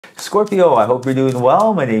Scorpio, I hope you're doing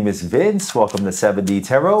well. My name is Vince. Welcome to 7D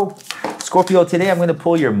Tarot. Scorpio, today I'm going to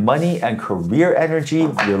pull your money and career energy,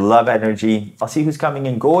 your love energy. I'll see who's coming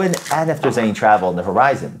and going and if there's any travel on the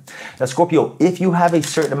horizon. Now, Scorpio, if you have a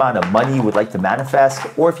certain amount of money you would like to manifest,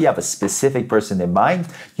 or if you have a specific person in mind,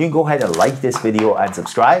 you can go ahead and like this video and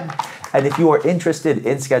subscribe. And if you are interested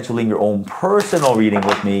in scheduling your own personal reading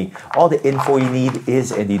with me, all the info you need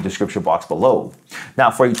is in the description box below.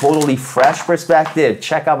 Now, for a totally fresh perspective,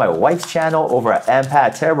 check out my wife's channel over at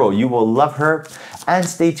Empath Tarot. You will love her. And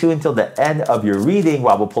stay tuned until the end of your reading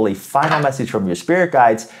while we'll pull a final message from your spirit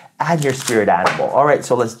guides and your spirit animal. All right,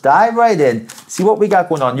 so let's dive right in, see what we got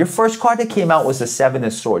going on. Your first card that came out was the Seven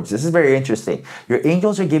of Swords. This is very interesting. Your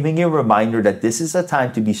angels are giving you a reminder that this is a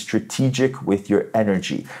time to be strategic with your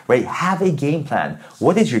energy, right? Have a game plan.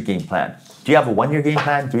 What is your game plan? Do you have a 1-year game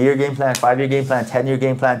plan, 3-year game plan, 5-year game plan, 10-year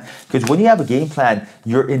game plan? Because when you have a game plan,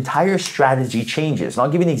 your entire strategy changes. And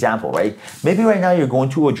I'll give you an example, right? Maybe right now you're going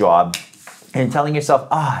to a job and telling yourself,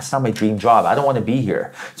 it's not my dream job. I don't want to be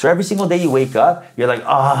here. So every single day you wake up, you're like,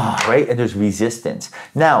 right? And there's resistance.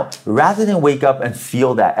 Now, rather than wake up and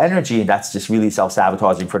feel that energy, and that's just really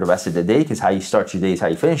self-sabotaging for the rest of the day, because how you start your day is how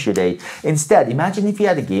you finish your day. Instead, imagine if you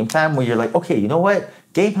had a game plan where you're like, okay, you know what?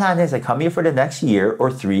 Game plan is I come here for the next year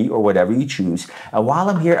or 3 or whatever you choose. And while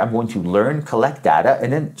I'm here, I'm going to learn, collect data,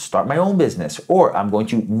 and then start my own business. Or I'm going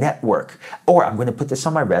to network. Or I'm going to put this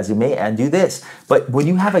on my resume and do this. But when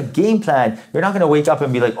you have a game plan, you're not going to wake up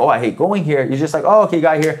and be like, I hate going here. You're just like, okay,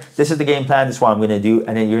 got here. This is the game plan. This is what I'm going to do.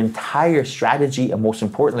 And then your entire strategy and most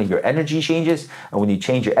importantly, your energy changes. And when you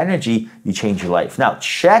change your energy, you change your life. Now,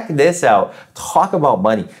 check this out. Talk about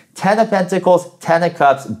money. 10 of Pentacles, 10 of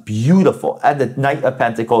Cups, beautiful. And the Knight of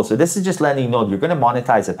Pentacles. So this is just letting you know you're going to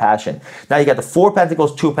monetize a passion. Now you got the 4 of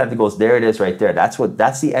Pentacles, 2 of Pentacles. There it is right there. That's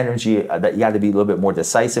the energy that you got to be a little bit more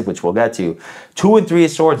decisive, which we'll get to. 2 and 3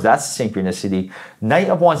 of Swords, that's synchronicity. Knight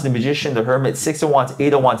of Wands, the Magician, the Hermit, 6 of Wands,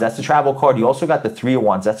 8 of Wands, that's the travel card. You also got the 3 of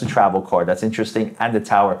Wands, that's a travel card. That's interesting. And the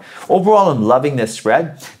Tower. Overall, I'm loving this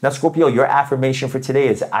spread. Now, Scorpio, your affirmation for today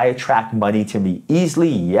is I attract money to me easily.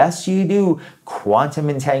 Yes, you do. Quantum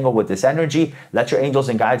entangle with this energy. Let your angels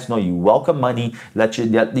and guides know you welcome money. Let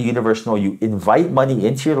the universe know you invite money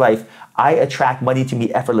into your life. I attract money to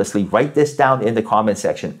me effortlessly. Write this down in the comment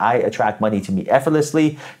section. I attract money to me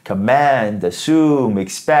effortlessly. Command, assume,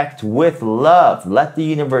 expect with love. Let the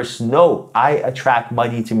universe know I attract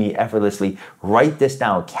money to me effortlessly. Write this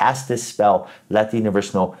down. Cast this spell. Let the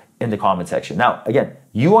universe know in the comment section. Now, again,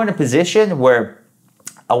 you are in a position where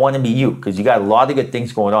I want to be you because you got a lot of good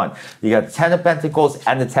things going on. You got the 10 of Pentacles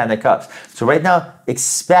and the 10 of Cups. So right now,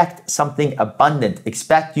 expect something abundant.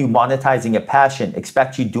 Expect you monetizing a passion.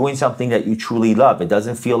 Expect you doing something that you truly love. It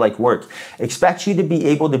doesn't feel like work. Expect you to be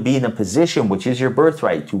able to be in a position, which is your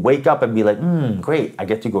birthright, to wake up and be like, great. I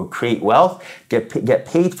get to go create wealth, get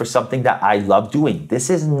paid for something that I love doing. This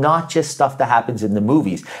is not just stuff that happens in the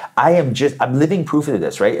movies. I'm living proof of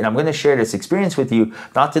this, right? And I'm going to share this experience with you,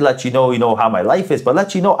 not to let you know how my life is, but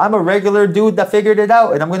let you know I'm a regular dude that figured it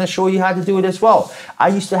out, and I'm going to show you how to do it as well. I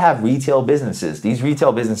used to have retail businesses. These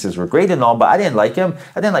retail businesses were great and all, but I didn't like them.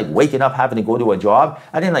 I didn't like waking up having to go to a job.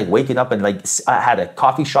 I didn't like waking up and I had a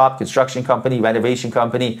coffee shop, construction company, renovation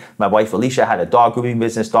company. My wife Alicia had a dog grooming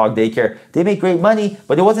business, dog daycare. They made great money,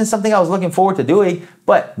 but it wasn't something I was looking forward to doing.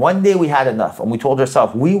 But one day we had enough and we told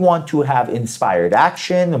ourselves we want to have inspired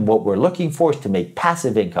action, and what we're looking for is to make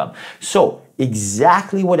passive income. So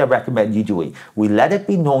exactly what I recommend you doing. We let it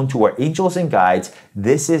be known to our angels and guides,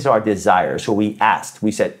 this is our desire. So we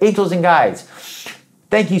said, angels and guides,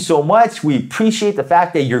 thank you so much. We appreciate the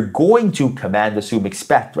fact that you're going to command, assume,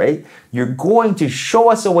 expect, right? You're going to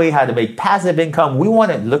show us a way how to make passive income. We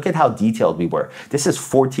want to look at how detailed we were. This is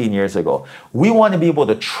 14 years ago. We want to be able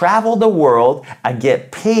to travel the world and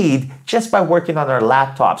get paid just by working on our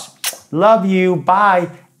laptops. Love you.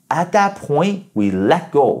 Bye. At that point, we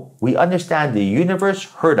let go. We understand the universe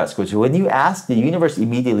heard us, because when you ask, the universe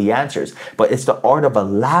immediately answers. But it's the art of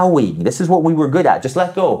allowing. This is what we were good at. Just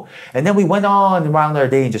let go. And then we went on around our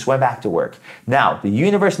day and just went back to work. Now, the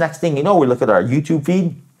universe, next thing you know, we look at our YouTube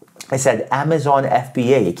feed. I said Amazon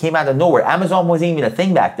FBA. It came out of nowhere. Amazon wasn't even a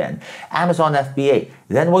thing back then. Amazon FBA.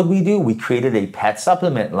 Then what did we do? We created a pet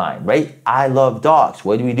supplement line, right? I love dogs.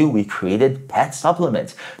 What do? We created pet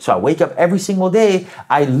supplements. So I wake up every single day.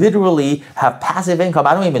 I literally have passive income.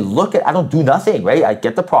 I don't do nothing, right? I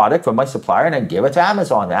get the product from my supplier and I give it to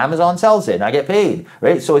Amazon. Amazon sells it and I get paid,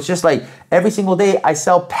 right? So it's just like every single day I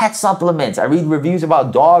sell pet supplements. I read reviews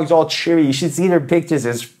about dogs all cheery. You should see their pictures.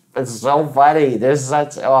 It's It's so funny. They're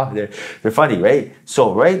funny, right?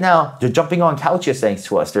 So right now, they're jumping on couches thanks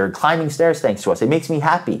to us. They're climbing stairs thanks to us. It makes me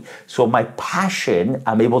happy. So my passion,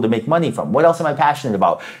 I'm able to make money from. What else am I passionate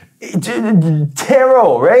about?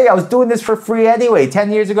 Tarot, right? I was doing this for free anyway.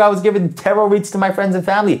 10 years ago, I was giving tarot reads to my friends and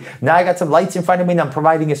family. Now I got some lights in front of me and I'm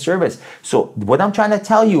providing a service. So what I'm trying to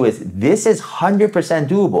tell you is this is 100%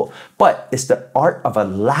 doable, but it's the art of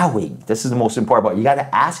allowing. This is the most important part. You got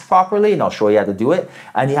to ask properly, and I'll show you how to do it,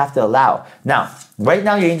 and you have to allow. Now, right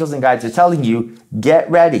now, your angels and guides are telling you, get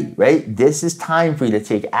ready, right? This is time for you to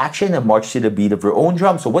take action and march to the beat of your own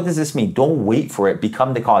drum. So what does this mean? Don't wait for it.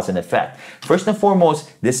 Become the cause and effect. First and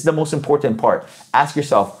foremost, this is the most important part. Ask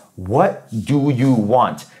yourself, what do you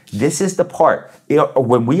want? This is the part.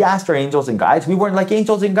 When we asked our angels and guides, we weren't like,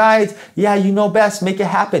 angels and guides, yeah, you know best, make it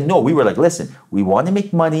happen. No, we were like, listen, we want to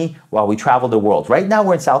make money while we travel the world. Right now,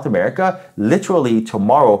 we're in South America. Literally,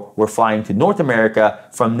 tomorrow, we're flying to North America.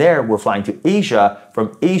 From there, we're flying to Asia.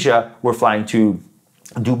 From Asia, we're flying to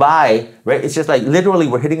Dubai, right? It's just like literally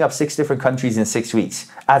we're hitting up 6 different countries in 6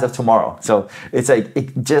 weeks as of tomorrow. So it's like,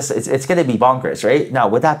 it's going to be bonkers, right? Now,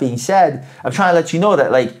 with that being said, I'm trying to let you know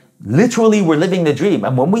that like, literally, we're living the dream.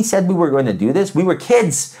 And when we said we were going to do this, we were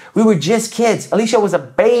kids. We were just kids. Alicia was a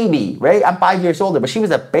baby, right? I'm 5 years older, but she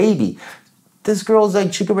was a baby. This girl's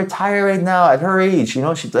like, she could retire right now at her age. You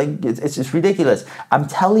know, she's like, it's just ridiculous. I'm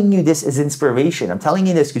telling you this as inspiration. I'm telling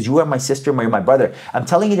you this because you are my sister, you're my brother. I'm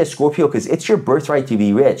telling you this, Scorpio, because it's your birthright to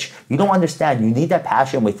be rich. You don't understand. You need that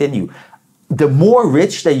passion within you. The more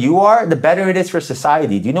rich that you are, the better it is for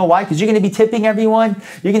society. Do you know why? Because you're going to be tipping everyone.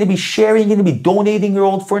 You're going to be sharing. You're going to be donating your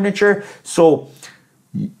old furniture. So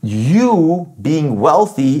you being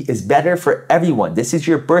wealthy is better for everyone. This is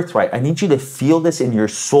your birthright. I need you to feel this in your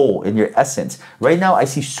soul, in your essence. Right now, I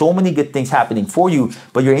see so many good things happening for you,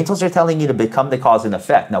 but your angels are telling you to become the cause and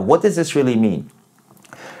effect. Now, what does this really mean?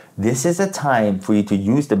 This is a time for you to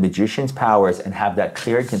use the magician's powers and have that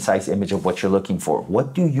clear and concise image of what you're looking for.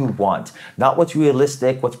 What do you want? Not what's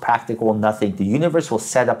realistic, what's practical, nothing. The universe will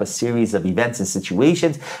set up a series of events and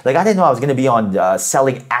situations. Like I didn't know I was going to be on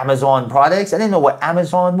selling Amazon products. I didn't know what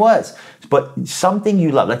Amazon was. But something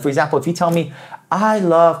you love. Like for example, if you tell me, I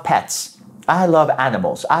love pets. I love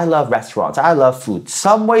animals. I love restaurants. I love food.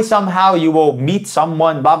 Some way, somehow, you will meet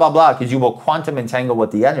someone, blah, blah, blah, because you will quantum entangle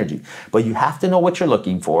with the energy. But you have to know what you're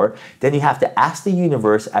looking for. Then you have to ask the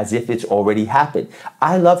universe as if it's already happened.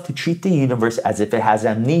 I love to treat the universe as if it has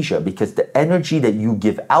amnesia because the energy that you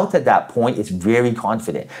give out at that point is very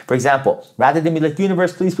confident. For example, rather than be like,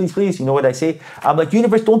 universe, please, please, please, you know what I say? I'm like,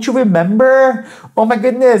 universe, don't you remember? Oh my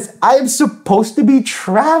goodness, I am supposed to be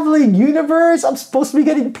traveling, universe. I'm supposed to be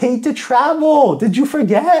getting paid to travel. Did you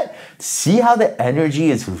forget? See how the energy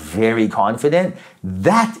is very confident?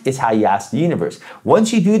 That is how you ask the universe.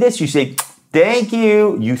 Once you do this, you say, thank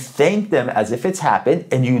you. You thank them as if it's happened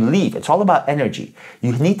and you leave. It's all about energy.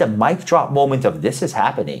 You need the mic drop moment of this is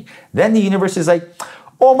happening. Then the universe is like,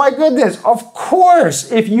 oh my goodness, of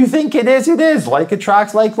course. If you think it is, it is. Like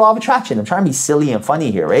attracts like, law of attraction. I'm trying to be silly and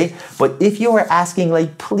funny here, right? But if you are asking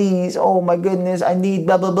like, please, oh my goodness, I need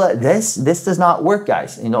blah, blah, blah. This does not work,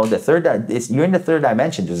 guys. You know, you're in the third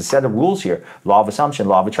dimension. There's a set of rules here. Law of assumption,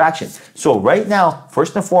 law of attraction. So right now,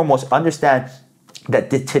 first and foremost, understand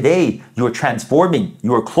that today you're transforming,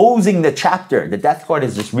 you're closing the chapter. The death card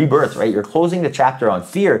is this rebirth, right? You're closing the chapter on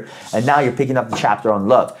fear and now you're picking up the chapter on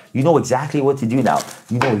love. You know exactly what to do now.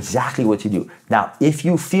 You know exactly what to do. Now, if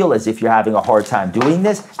you feel as if you're having a hard time doing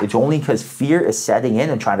this, it's only because fear is setting in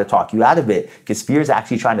and trying to talk you out of it because fear is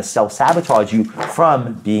actually trying to self-sabotage you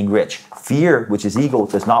from being rich. Fear, which is ego,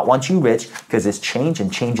 does not want you rich because it's change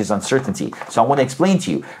and change is uncertainty. So I want to explain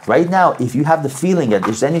to you right now, if you have the feeling that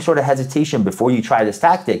there's any sort of hesitation before you try this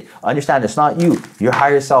tactic, understand it's not you. Your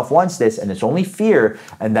higher self wants this and it's only fear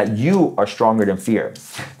and that you are stronger than fear.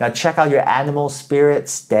 Now check out your animal spirit,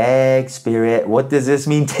 stag spirit. What does this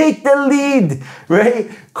mean? Take the lead,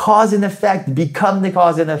 right? Cause and effect, become the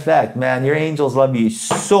cause and effect. Man, your angels love you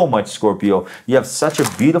so much, Scorpio. You have such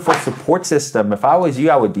a beautiful support system. If I was you,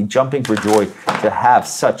 I would be jumping for joy to have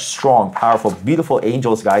such strong, powerful, beautiful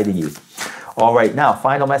angels guiding you. All right, now,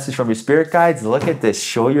 final message from your spirit guides. Look at this.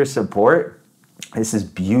 Show your support. This is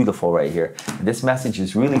beautiful right here. And this message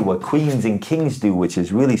is really what queens and kings do, which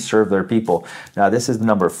is really serve their people. Now, this is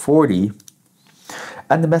number 40.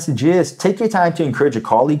 And the message is, take your time to encourage a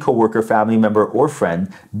colleague, coworker, family member, or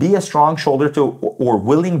friend. Be a strong shoulder to or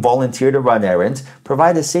willing volunteer to run errands.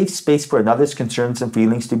 Provide a safe space for another's concerns and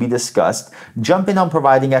feelings to be discussed. Jump in on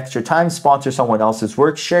providing extra time. Sponsor someone else's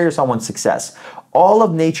work. Share someone's success. All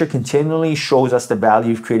of nature continually shows us the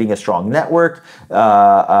value of creating a strong network.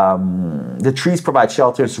 The trees provide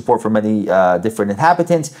shelter and support for many different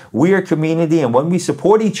inhabitants. We are a community, and when we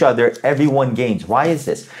support each other, everyone gains. Why is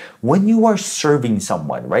this? When you are serving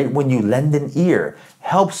someone, right? When you lend an ear,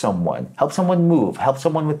 help someone move, help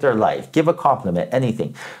someone with their life, give a compliment,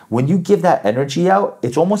 anything. When you give that energy out,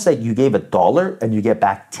 it's almost like you gave $1 and you get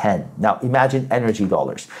back 10. Now imagine energy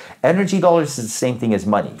dollars. Energy dollars is the same thing as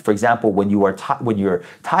money. For example, when you're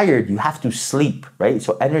tired, you have to sleep, right?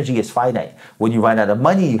 So energy is finite. When you run out of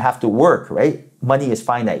money, you have to work, right? Money is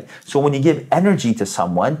finite. So when you give energy to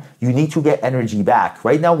someone, you need to get energy back.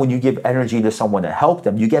 Right now, when you give energy to someone to help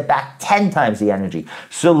them, you get back 10 times the energy.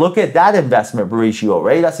 So look at that investment ratio,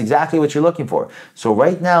 right? That's exactly what you're looking for. So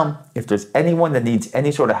right now, if there's anyone that needs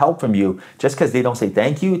any sort of help from you, just because they don't say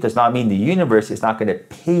thank you, does not mean the universe is not going to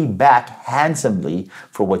pay back handsomely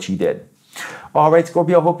for what you did. All right,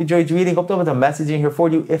 Scorpio, hope you enjoyed reading. Hope there was a message in here for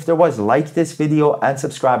you. If there was, like this video and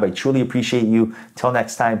subscribe. I truly appreciate you. Till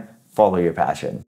next time, follow your passion.